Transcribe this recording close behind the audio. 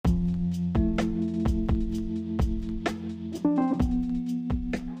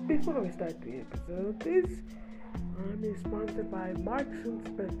before we start the episode, this one is sponsored by Marks and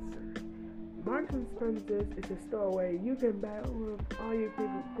Spencer. Marks and Spencer is a store where you can buy all your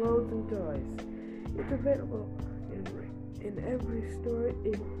favorite clothes and toys. It's available in every store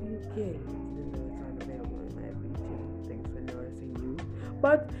in UK. Even though it's not available in every chain. Thanks for noticing you.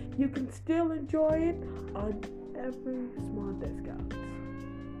 But you can still enjoy it on every small discount.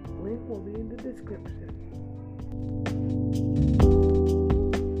 Link will be in the description.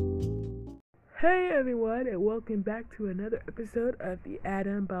 Hey everyone, and welcome back to another episode of the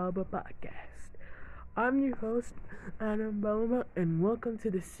Balaba podcast. I'm your host, Balaba, and welcome to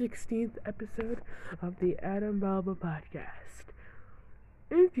the 16th episode of the Balaba podcast.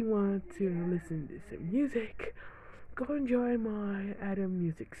 If you want to listen to some music, go enjoy my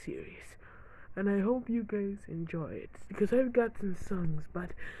music series. And I hope you guys enjoy it, because I've got some songs,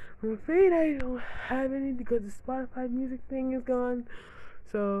 but I'm afraid I don't have any because the Spotify music thing is gone.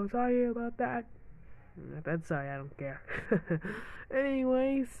 So, sorry about that. That's sorry, I don't care.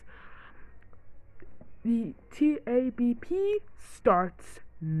 Anyways, the TABP starts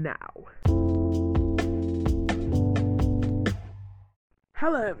now.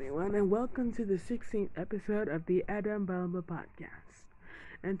 Hello everyone, and welcome to the 16th episode of the Balaba podcast.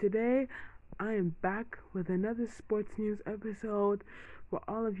 And today, I am back with another sports news episode for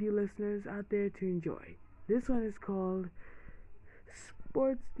all of you listeners out there to enjoy. This one is called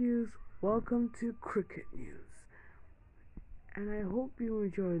Sports News, Welcome to Cricket News. And I hope you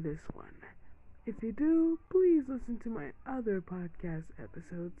enjoy this one. If you do, please listen to my other podcast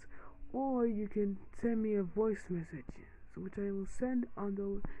episodes, or you can send me a voice message, which I will send on the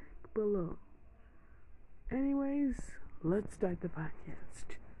link below. Anyways, let's start the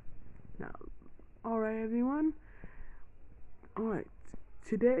podcast. Now, alright everyone. Alright,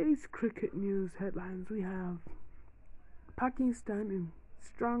 today's cricket news headlines we have Pakistan in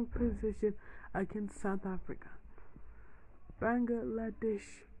strong position against South Africa.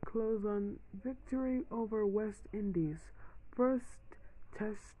 Bangladesh close on victory over West Indies. First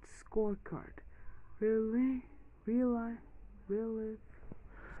test scorecard. Relive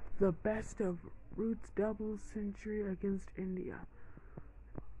the best of Root's double century against India.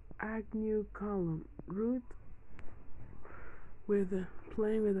 Agnew column. Root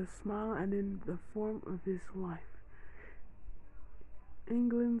playing with a smile and in the form of his life.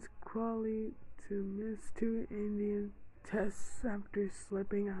 England's Crawley to miss 2 Indian tests after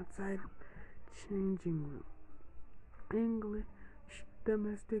slipping outside changing room. English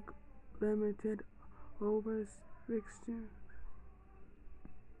domestic limited overs fixture.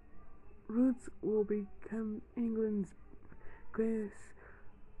 Roots will become England's greatest,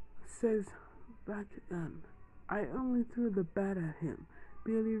 says Beckham. I only threw the bat at him.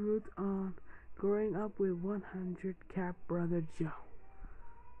 Billy Root on growing up with 100 cap brother Joe.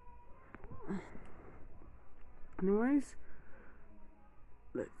 Anyways,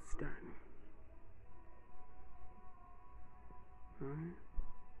 let's start. Alright,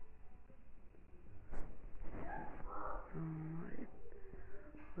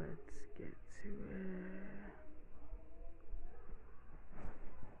 let's get to it.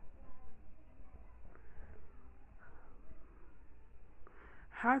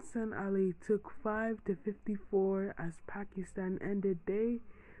 Hassan Ali took 5-54 as Pakistan ended day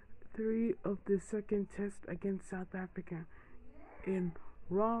 3 of the second test against South Africa in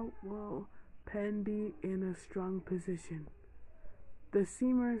Rawalpindi in a strong position. The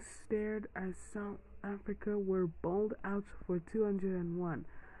Seamers stared as South Africa were bowled out for 201,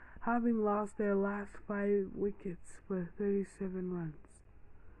 having lost their last 5 wickets for 37 runs.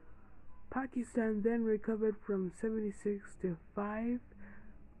 Pakistan then recovered from 76-5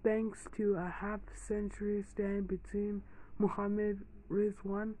 thanks to a half-century stand between Mohammad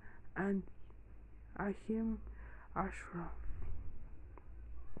Rizwan and Ahim Ashraf.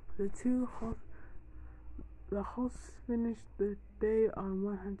 The hosts finished the day on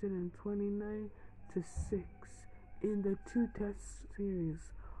 129-6 in the 2-test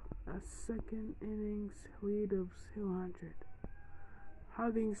series, a second innings lead of 200.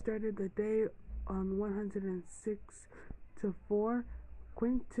 Having started the day on 106-4,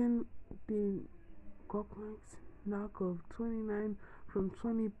 Quinton de Kock's knock of 29 from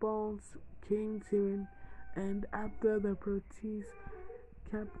 20 balls came to an end after the Proteas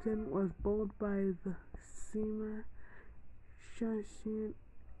captain was bowled by the seamer Shaheen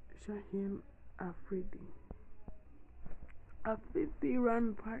Afridi. A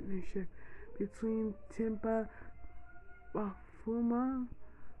 50-run partnership between Timpa Bafuma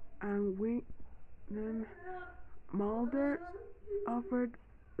and Wayne Mulder offered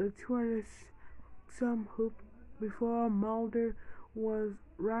the tourists some hope before Mulder was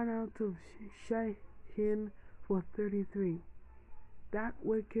ran out of Shaheen for 33. That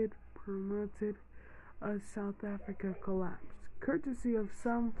wicket promoted a South Africa collapse, courtesy of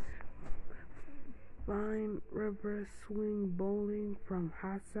some fine reverse swing bowling from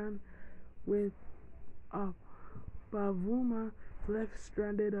Hassan, with a Bavuma left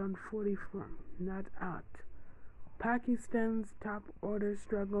stranded on 44, not out. Pakistan's top order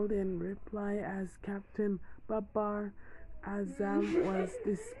struggled in reply as Captain Babar Azam was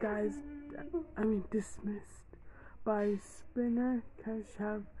dismissed by spinner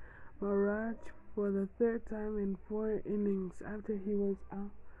Kashaf Maraj for the third time in 4 innings after he was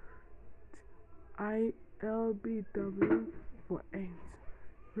out ILBW for 8.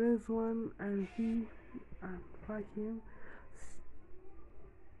 Rizwan and Fahim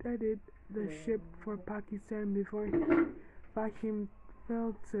steadied the ship for Pakistan before Fahim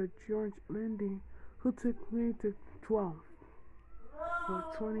fell to George Lindy, who took me to 12 for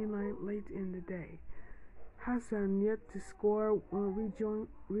 29 late in the day. Hassan, yet to score, will rejoin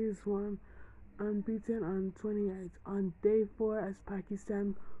Rizwan unbeaten on 28 on day 4 as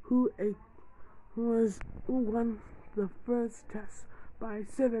Pakistan, who won the first test by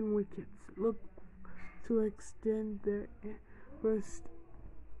 7 wickets, look to extend their first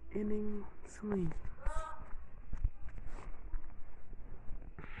innings lead.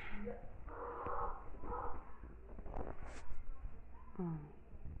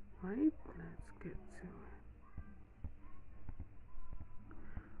 Alright, let's get to it.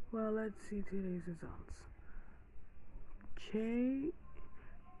 Well, let's see today's results. K.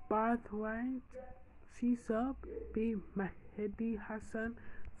 Barthwaite, C sub, B. Mahdi Hassan,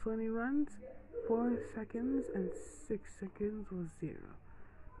 20 runs, 4 seconds, and 6 seconds was 0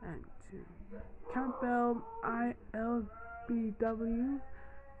 and 2. Campbell ILBW,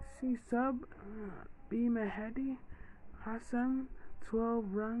 C sub, B. Mahdi Hassan,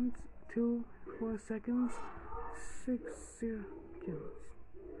 12 runs, 2, 4 seconds, 6 seconds.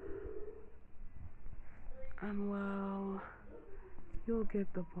 And well, you'll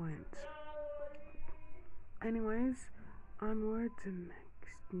get the point. Anyways, onward to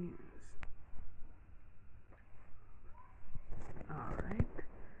next news. Alright,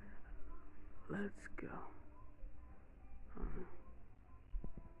 let's go.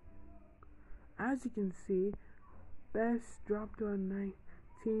 As you can see, Best dropped to a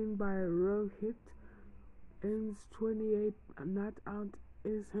 19 by Rohit, ends 28 not out.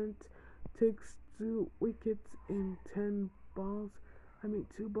 Ishant takes 2 wickets in 2 balls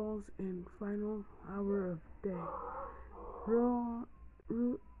in final hour of day. Root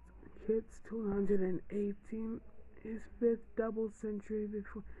hits 218, his 5th double century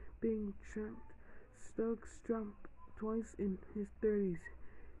before being trumped. Stokes jumped twice in his 30s,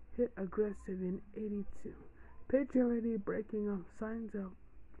 hit aggressive in 82. Pitch already breaking up signs of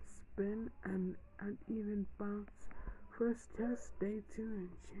spin and uneven bounce. First test, day 2 in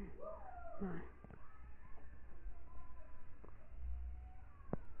June 9.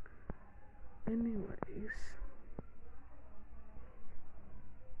 Anyways,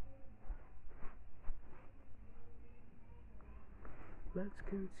 let's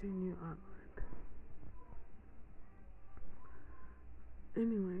continue onward.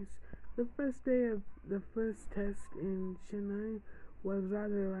 Anyways, the first day of the first test in Chennai was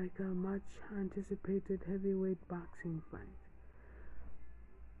rather like a much anticipated heavyweight boxing fight.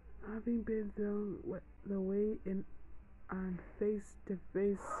 Having been thrown the way in on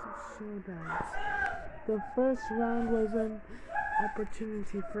face-to-face showdowns, the first round was an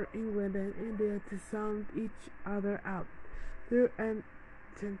opportunity for England and India to sound each other out through an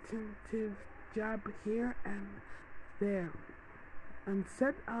tentative jab here and there, and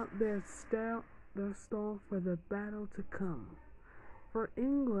set out their stall for the battle to come. For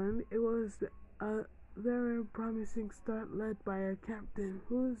England, it was a very promising start led by a captain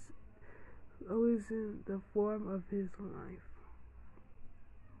who's always in the form of his life.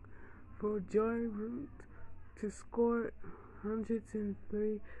 For Joy Root to score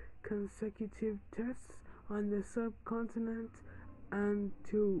 103 consecutive tests on the subcontinent and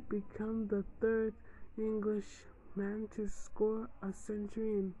to become the 3rd English man to score a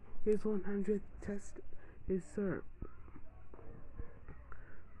century in his 100th test is served.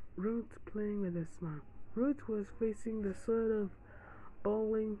 Root playing with a smile. Root was facing the sort of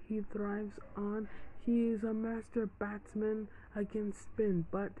bowling he thrives on. He is a master batsman against spin,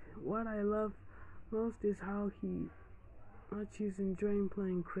 but what I love most is how much he's enjoying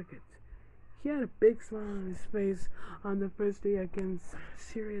playing cricket. He had a big smile on his face on the first day against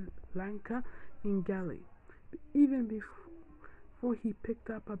Sri Lanka in Galley. Even before he picked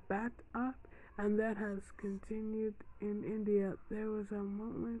up a bat up and that has continued in India. There was a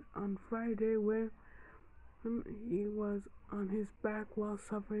moment on Friday where he was on his back while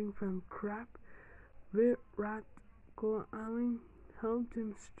suffering from cramp. Virat Kohli helped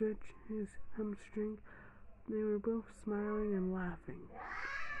him stretch his hamstring. They were both smiling and laughing,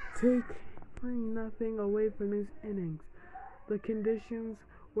 taking nothing away from his innings. The conditions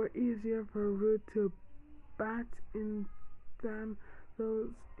were easier for Root to bat in than those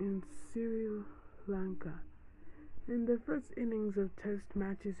in Sri Lanka. In the first innings of Test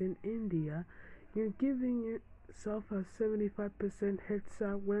matches in India, you're giving yourself a 75% head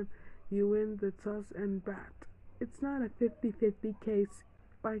start when you win the toss and bat. It's not a 50-50 case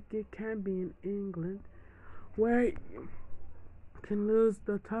like it can be in England, where you can lose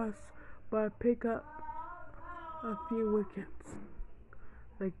the toss but pick up a few wickets.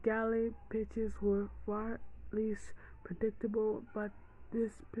 The galley pitches were far less predictable, but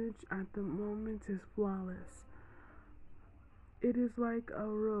this pitch at the moment is flawless. It is like a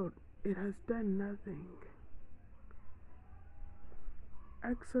road, it has done nothing.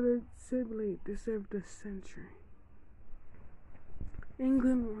 Excellent Sibley deserved a century.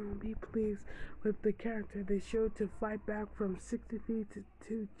 England will be pleased with the character they showed to fight back from 60 feet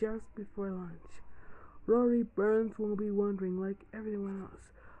to just before lunch. Rory Burns will be wondering, like everyone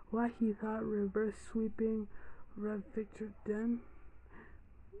else, why he thought reverse sweeping Victor Den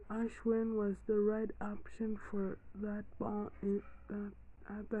Ashwin was the right option for that ball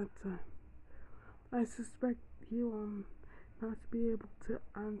at that time. I suspect he will not be able to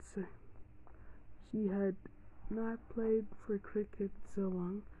answer. He had not played for cricket so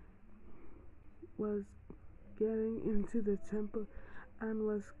long, was getting into the tempo, and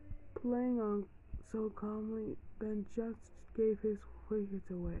was playing on so calmly, then just gave his wicket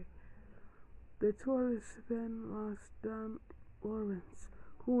away. The tourists then lost Don Lawrence,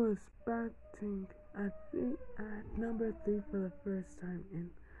 who was batting at number 3 for the first time in.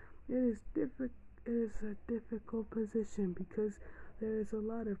 It is a difficult position because there is a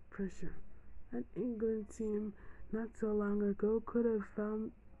lot of pressure. An England team not so long ago could have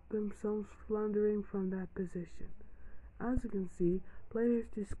found themselves floundering from that position. As you can see, players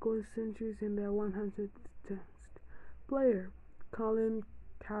to score centuries in their 100th test. Player Colin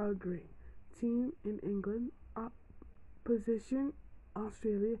Calgary. Team in England. Opposition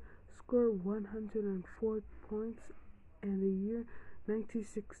Australia scored 104 points in the year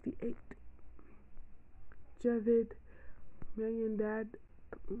 1968. Javed Mayandad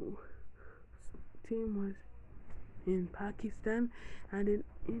team was in Pakistan and in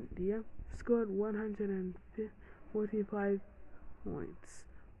India scored 145 points.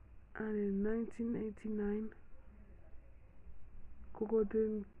 And in 1989,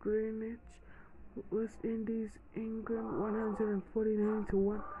 Gordon Greenwich, West Indies, England 149 to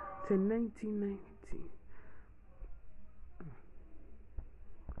 1 to 1990.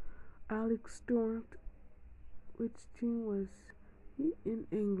 Alex Stewart, which team was he in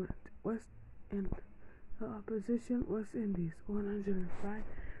England? West End. The opposition West Indies 105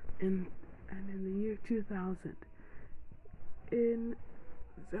 and in the year 2000. In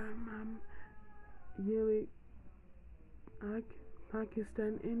Zamam Yeli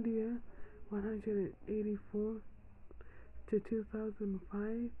Pakistan, India 184 to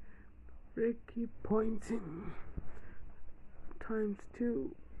 2005. Ricky Poynton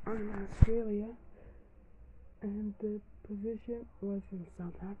 ×2 on Australia, and the position was in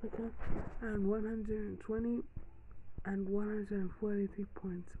South Africa, and 120 and 143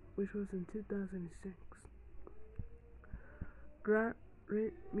 points, which was in 2006.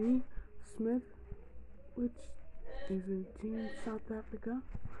 Granny Smith, which is in Team South Africa.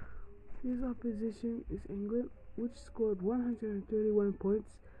 His opposition is England, which scored 131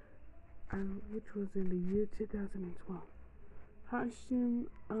 points, and which was in the year 2012. Hashim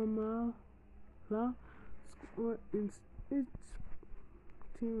Amala scored in its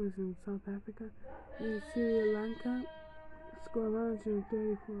team was in South Africa. In Sri Lanka, scored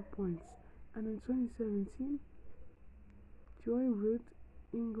 134 points, and in 2017, Joy Root,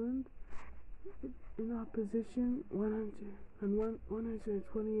 England, in opposition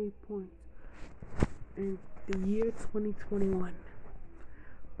 128 points in the year 2021.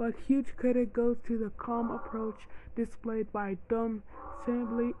 But huge credit goes to the calm approach displayed by Dom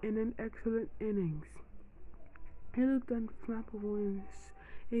Sibley in an excellent innings. He looked unflappable in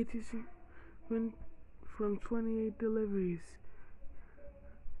his 87 from 28 deliveries.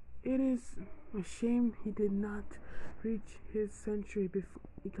 It is a shame he did not reach his century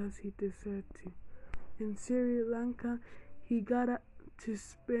because he deserved to. In Sri Lanka, he got up to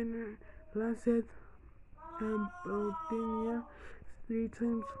spinner Laseth and Baldinia. three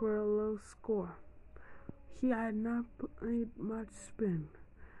times for a low score. He had not played much spin,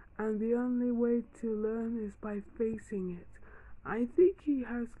 and the only way to learn is by facing it. I think he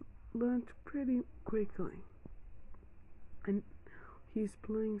has learned pretty quickly, and he's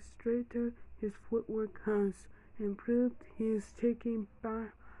playing straighter. His footwork has improved. He is taking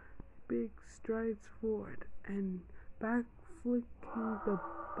big strides forward and back flicking the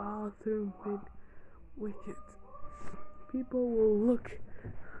ball through mid wicket. People will look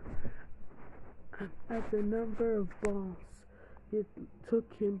at the number of balls it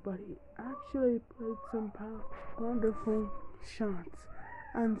took him, but he actually played some wonderful shots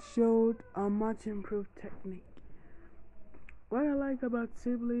and showed a much improved technique. What I like about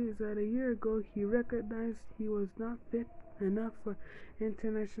Sibley is that a year ago he recognized he was not fit enough for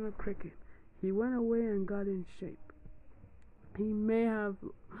international cricket. He went away and got in shape. He may have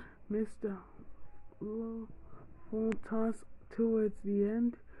missed a full toss towards the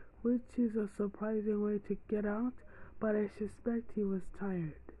end, which is a surprising way to get out, but I suspect he was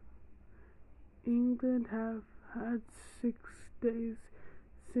tired. England have had 6 days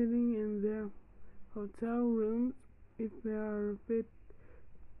sitting in their hotel rooms. If they are a bit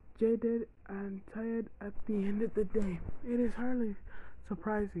jaded and tired at the end of the day, it is hardly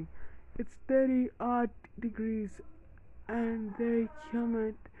surprising. It's 30 odd degrees and very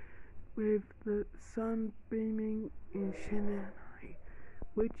humid with the sun beaming in Chennai,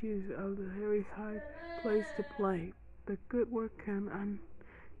 which is a very hard place to play. The good work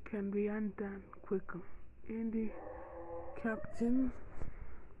can be undone quickly. India captain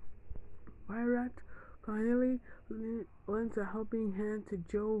Virat finally lends a helping hand to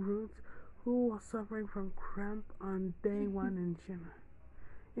Joe Root, who was suffering from cramp on day 1 in Chennai.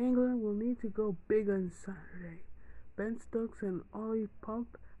 England will need to go big on Saturday. Ben Stokes and Ollie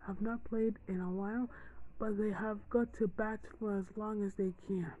Pope have not played in a while, but they have got to bat for as long as they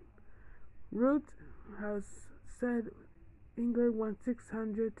can. Root has said England won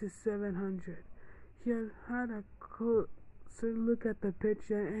 600 to 700. He has had a closer look at the pitch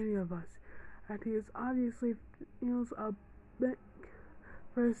than any of us, and he obviously feels a big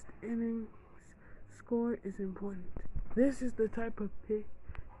first innings score is important. This is the type of pitch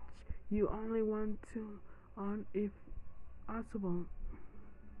you only want to on if possible,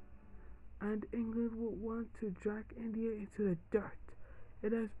 and England will want to drag India into the dirt.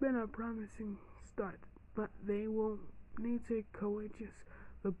 It has been a promising start, but they will need to be courageous.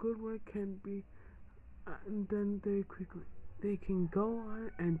 The good work can be done very quickly. They can go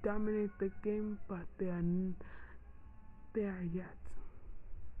on and dominate the game, but they are there yet.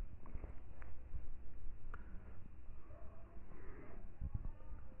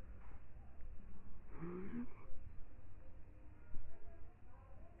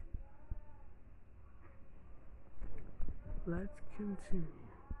 Let's continue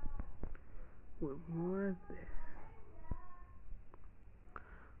with more of this.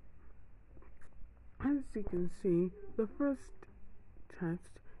 As you can see, the first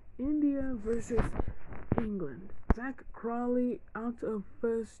test, India versus England. Zach Crawley out of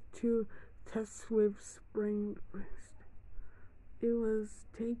first 2 tests with sprained wrist. It was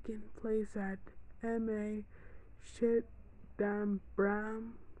taken place at M.A.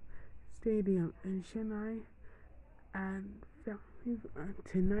 Chidambaram Stadium in Chennai and 5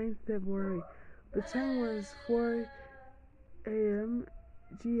 to 9 February. The time was 4 a.m.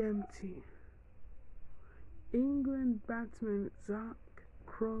 GMT. England batsman Zach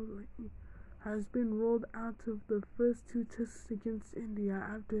Crawley has been ruled out of the first 2 tests against India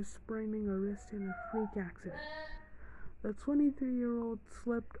after spraining a wrist in a freak accident. The 23-year-old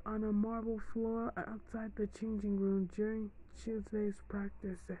slept on a marble floor outside the changing room during Tuesday's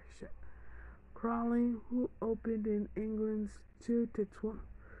practice session. Crawley, who opened in England's 2-0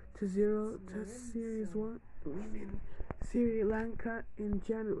 Test Series 1 win in Sri Lanka in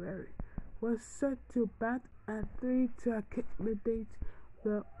January, was set to bat at 3 to accommodate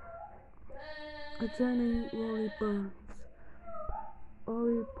the returning Rolly Burns.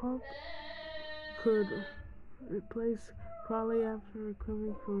 Ollie Pope could replace Crawley after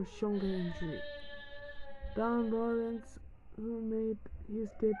recovering from a shoulder injury. Don Lawrence, who made his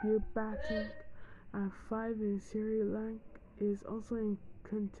debut batting at 5 in Sri Lanka, is also in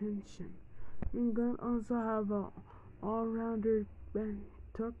contention. England also have an all-rounder Ben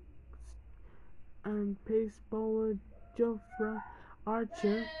Stokes and pace bowler Jofra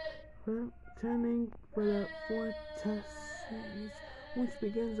Archer returning for the 4th Test series, which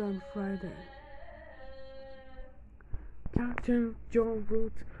begins on Friday. Captain Joe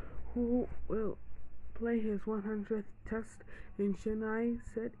Root, who will play his 100th Test in Chennai,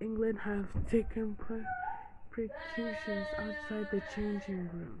 said England have taken precautions outside the changing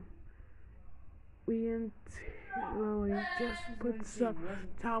room. We and Lily just put some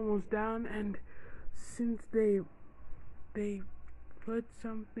towels down, and since they put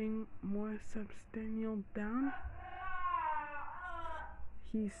something more substantial down,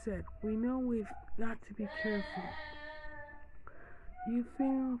 he said, "We know we've got to be careful. You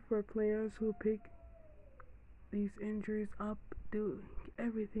feel for players who pick these injuries up, doing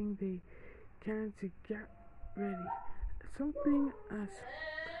everything they can to get ready. Something as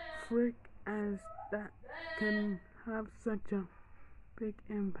freak as that can have such a big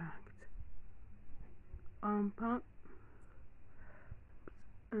impact on Pop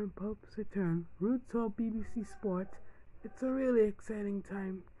and Pope's return." Root told BBC Sport, "It's a really exciting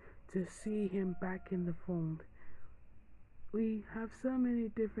time to see him back in the fold. We have so many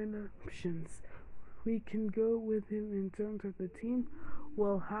different options we can go with him in terms of the team.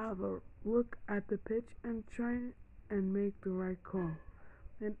 We'll have a look at the pitch and try and make the right call."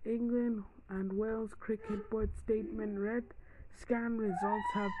 An England and Wales Cricket Board statement read, "Scan results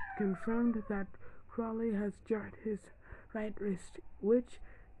have confirmed that Crawley has jarred his right wrist, which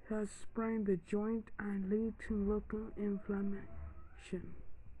has sprained the joint and lead to local inflammation."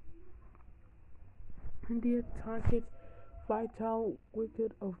 India targets vital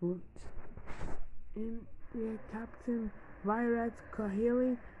wicket of Roots. India captain Virat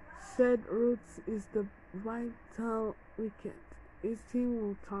Kohli said Roots is the vital wicket his team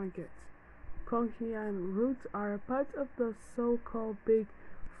will target. Kohli and Roots are a part of the so-called Big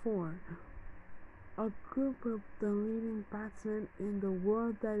Four, a group of the leading batsmen in the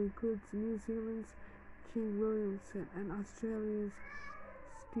world that includes New Zealand's King Williamson and Australia's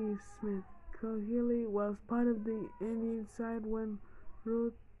Steve Smith. Kohli was part of the Indian side when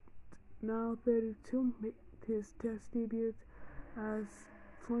Root, now 32, made his Test debut as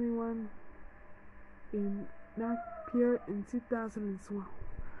 21 in Napier in 2012.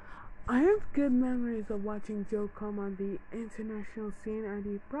 I have good memories of watching Joe come on the international scene, and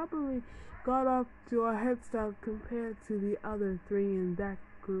he probably got off to a head start compared to the other three in that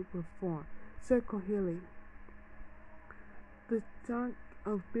group of four, said Kohli. The talk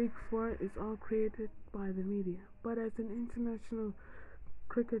of Big Four is all created by the media, but as an international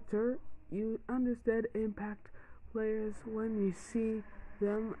cricketer, you understand impact players when you see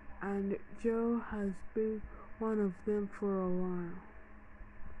them, and Joe has been one of them for a while.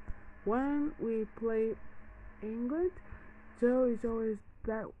 When we play England, Joe is always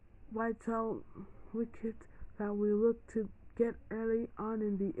that vital wicket that we look to get early on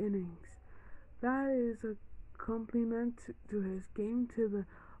in the innings. That is a compliment to his game, to the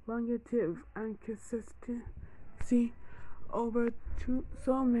longevity and consistency over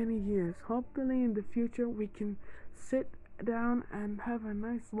so many years. Hopefully in the future we can sit down and have a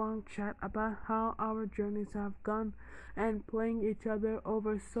nice long chat about how our journeys have gone and playing each other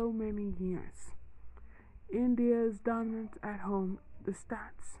over so many years." India's dominance at home. The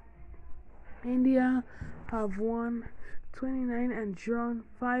stats. India have won 29 and drawn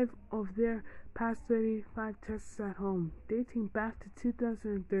 5 of their past 35 tests at home, dating back to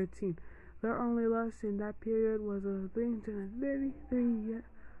 2013. Their only loss in that period was a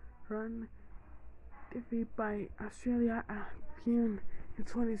 333-run defeat by Australia at Pune in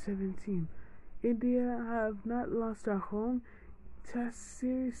 2017. India have not lost at home Test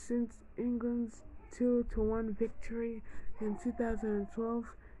series since England's 2-1 victory in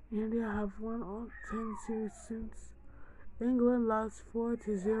 2012. India have won all 10 series since England lost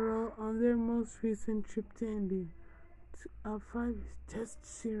 4-0 on their most recent trip to India. A 5-test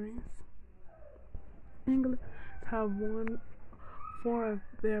series. England have won 4 of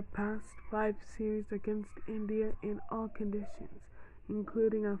their past 5 series against India in all conditions,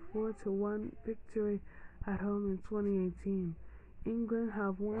 including a 4-1 victory at home in 2018. England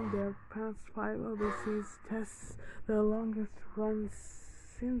have won their past 5 overseas tests, the longest run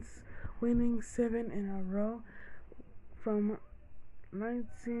since winning 7 in a row from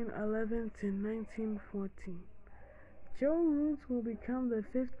 1911 to 1914. Joe Root will become the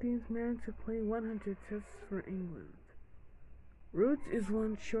 15th man to play 100 tests for England. Root is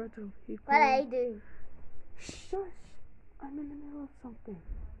one short of equaling... What are you doing? Shush! I'm in the middle of something.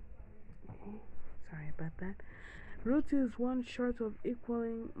 Okay, sorry about that. Root is one short of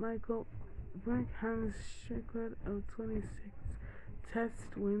equaling Michael Brinkham's record of 26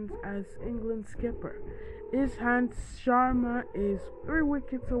 Test wins as England skipper. Ishant Sharma is 3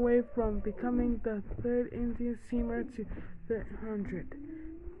 wickets away from becoming the 3rd Indian seamer to 100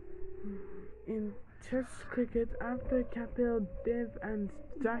 in Test cricket after Kapil Dev and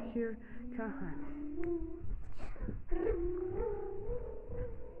Zahir Khan.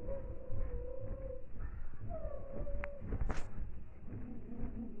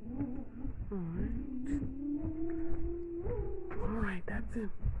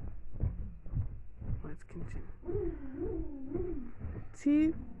 Let's continue.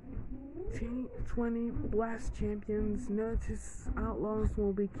 T20 Blast champions Notice Outlaws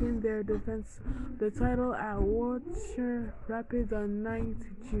will begin their defense of the title at Wiltshire Rapids on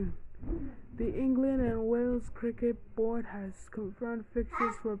 9th June. The England and Wales Cricket Board has confirmed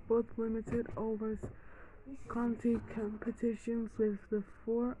fixtures for both limited overs county competitions, with the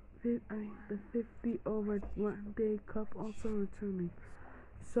 50 over one-day cup also returning.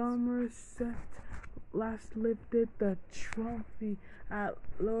 Somerset last lifted the trophy at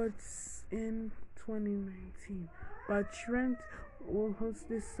Lord's in 2019, but Trent will host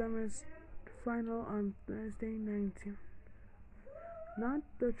this summer's final on Thursday 19th. Not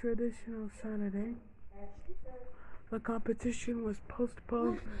the traditional Saturday. The competition was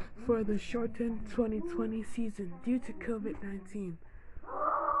postponed for the shortened 2020 season due to COVID-19.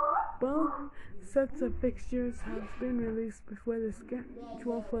 Both sets of fixtures have been released before the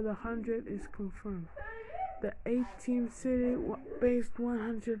schedule for the 100 is confirmed. The 8-team city-based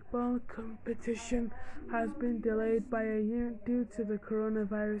 100-ball competition has been delayed by a year due to the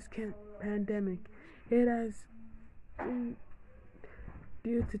coronavirus pandemic. It has been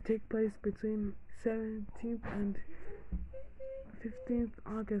due to take place between 17th and 15th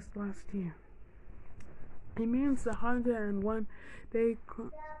August last year. It means the 101-day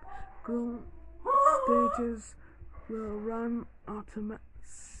stages will run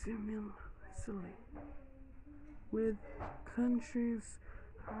simultaneously, with countries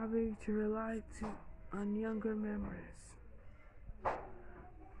having to rely on younger members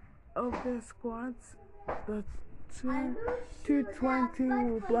of their squads. The 220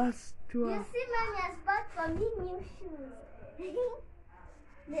 will blast to a... You see, Mommy has bought for me new shoes.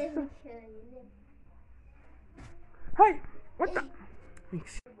 Let me show you. Hey! What the...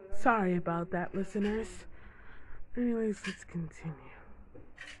 Sorry about that, listeners. Anyways, let's continue.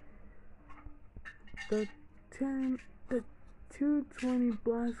 The 220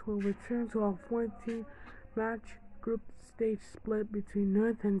 Blast will return to a 14-match group stage split between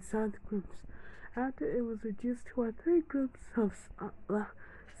North and South groups, after it was reduced to a 3 groups of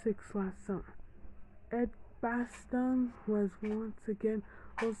 6 last summer. Edgbaston was once again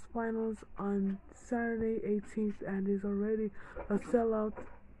host finals on Saturday 18th and is already a sellout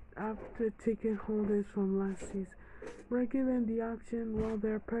after ticket holders from last season were given the option while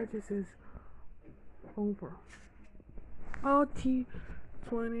their purchase is over. All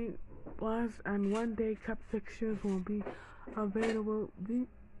T20 Blast and one-day cup fixtures will be available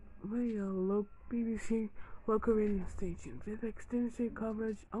via BBC local radio stations, with extensive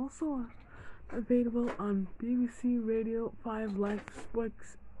coverage also available on BBC Radio 5 Live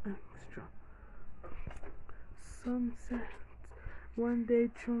Sports Extra. Somerset's one-day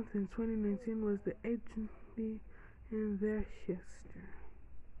triumph in 2019 was the 8th in their history.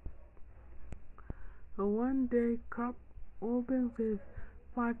 The one-day cup opened with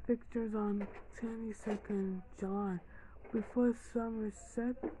 5 fixtures on 22nd July, before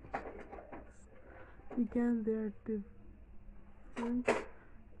Somerset began their defense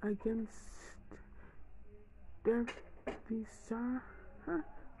against Derbyshire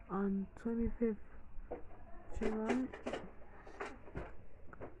on 25th July.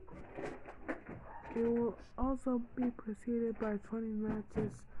 It will also be preceded by 20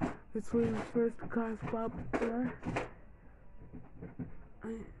 matches between first-class Balaba.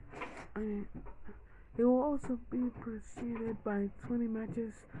 It will also be preceded by 20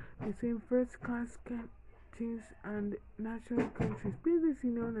 matches between first-class teams and national countries,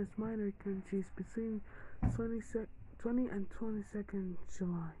 previously known as minor countries, between 20 and 22nd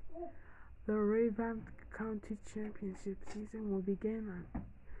July. The revamped county championship season will begin on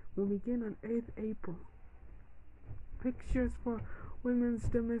 8th April. Fixtures for women's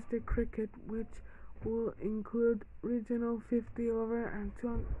domestic cricket, which will include regional 50 over and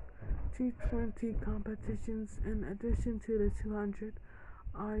T20 competitions in addition to the 200,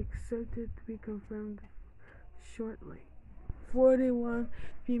 are expected to be confirmed shortly. 41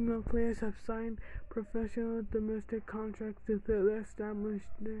 female players have signed professional domestic contracts to further establish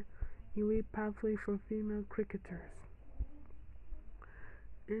the elite pathway for female cricketers.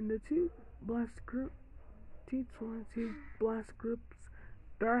 In the T20 Blast groups,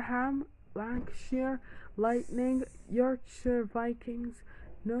 Durham, Lancashire Lightning, Yorkshire Vikings,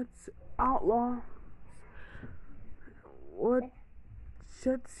 Notts Outlaws,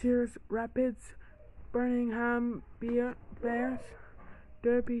 Worcestershire Rapids, Birmingham Bears,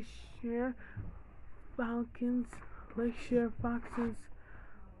 Derbyshire Falcons, Lakeshire Foxes,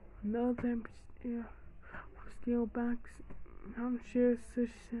 Northamptonshire Steelbacks, Hampshire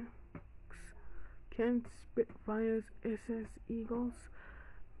Sussex Kent Spitfires, SS Eagles,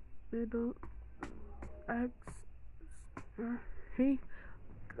 Middlesex,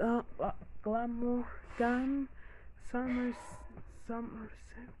 Glamorgan, Somerset,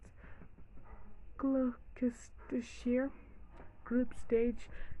 Gloucestershire. Group stage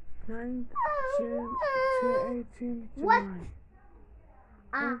 9 June to 18 July.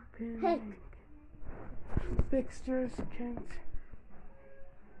 Opening fixtures: Kent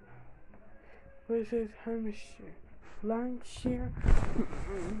versus Hampshire, Lancashire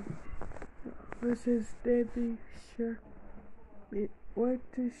versus Derbyshire,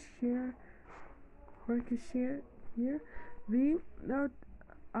 Worcestershire, the North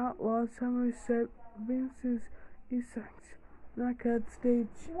Outlaw Somerset versus Essex. Knockout stage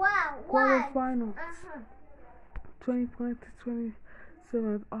quarterfinals, 24th to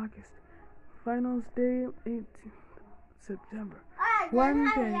 27th August. Finals day 18th September. One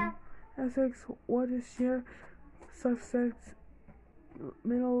day, Essex, Worcestershire, Sussex,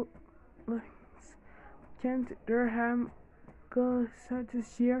 Middlesex, Kent, Durham,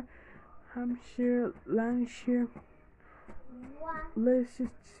 Gloucestershire, Hampshire, Lancashire,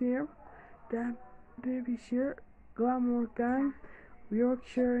 Leicestershire, Derbyshire, Glamorgan,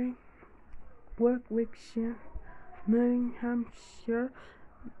 Yorkshire, Warwickshire, Nottinghamshire,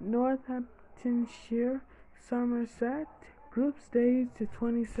 Northamptonshire, Somerset. Group stage to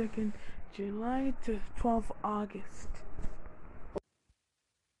 22nd July to 12th August.